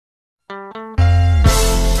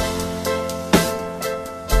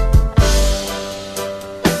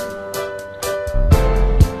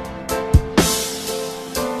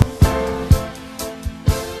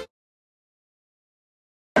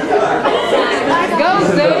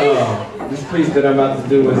piece that I'm about to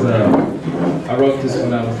do is, I wrote this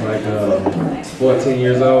when I was like 14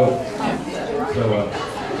 years old. So,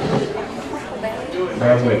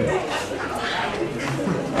 bear with me.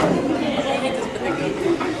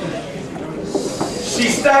 She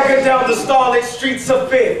staggered down the starlit streets of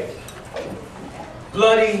Fifth,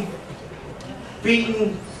 bloody,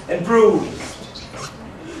 beaten, and bruised.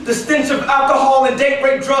 The stench of alcohol and date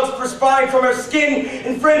rape drugs perspiring from her skin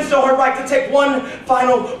infringed on her right to take one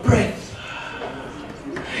final breath.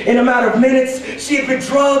 In a matter of minutes, she had been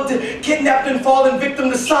drugged, kidnapped, and fallen victim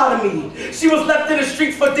to sodomy. She was left in the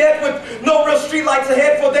streets for dead with no real streetlights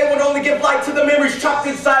ahead, for they would only give light to the memories trapped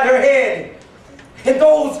inside her head. And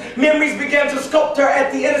those memories began to sculpt her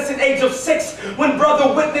at the innocent age of 6 when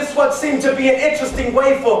brother witnessed what seemed to be an interesting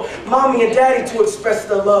way for mommy and daddy to express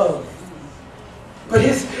their love. But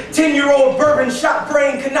his 10-year-old bourbon-shot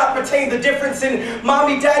brain could not retain the difference in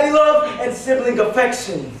mommy-daddy love and sibling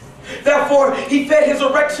affection. Therefore, he fed his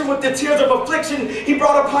erection with the tears of affliction he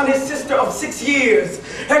brought upon his sister of 6 years.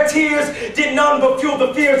 Her tears did none but fuel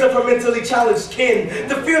the fears of her mentally challenged kin,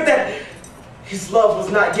 the fear that his love was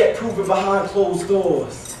not yet proven behind closed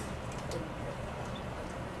doors.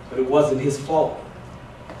 But it wasn't his fault.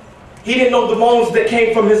 He didn't know the moans that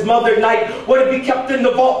came from his mother at night were to be kept in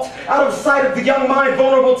the vault, out of sight of the young mind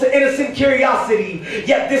vulnerable to innocent curiosity.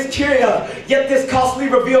 Yet this costly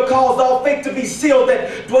reveal caused all fate to be sealed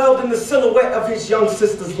that dwelled in the silhouette of his young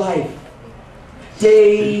sister's life.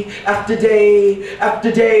 Day after day,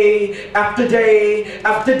 after day, after day,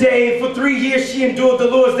 after day, for 3 years she endured the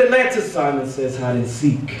lures that led to Simon Says hide and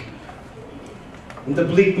seek. And the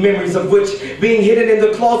bleak memories of which, being hidden in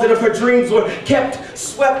the closet of her dreams, were kept,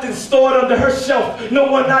 swept, and stored under her shelf. No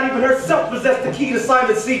one, not even herself, possessed the key to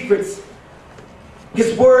Simon's secrets.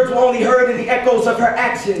 His words were only heard in the echoes of her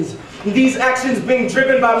actions. And these actions, being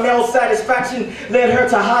driven by male satisfaction, led her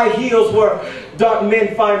to high heels where dark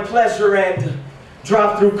men find pleasure and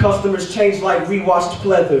drive-through customers change like rewashed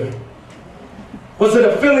pleather. Was it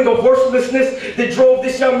a feeling of worthlessness that drove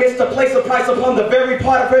this young miss to place a price upon the very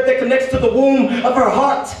part of her that connects to the womb of her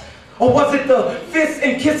heart? Or was it the fists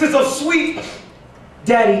and kisses of sweet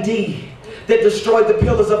Daddy D that destroyed the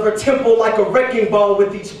pillars of her temple like a wrecking ball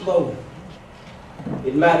with each blow?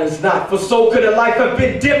 It matters not, for so could her life have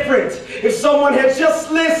been different if someone had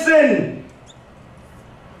just listened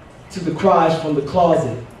to the cries from the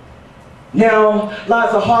closet. Now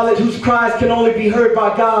lies a harlot whose cries can only be heard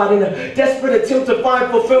by God in a desperate attempt to find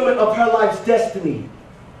fulfillment of her life's destiny.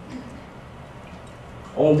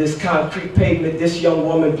 On this concrete pavement, this young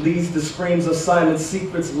woman bleeds the screams of Simon's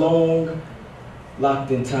secrets long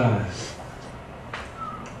locked in time.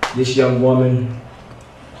 This young woman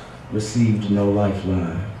received no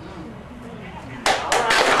lifeline.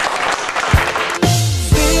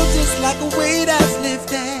 Feel just like a weight that's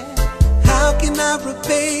lifted. How can I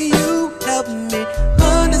repay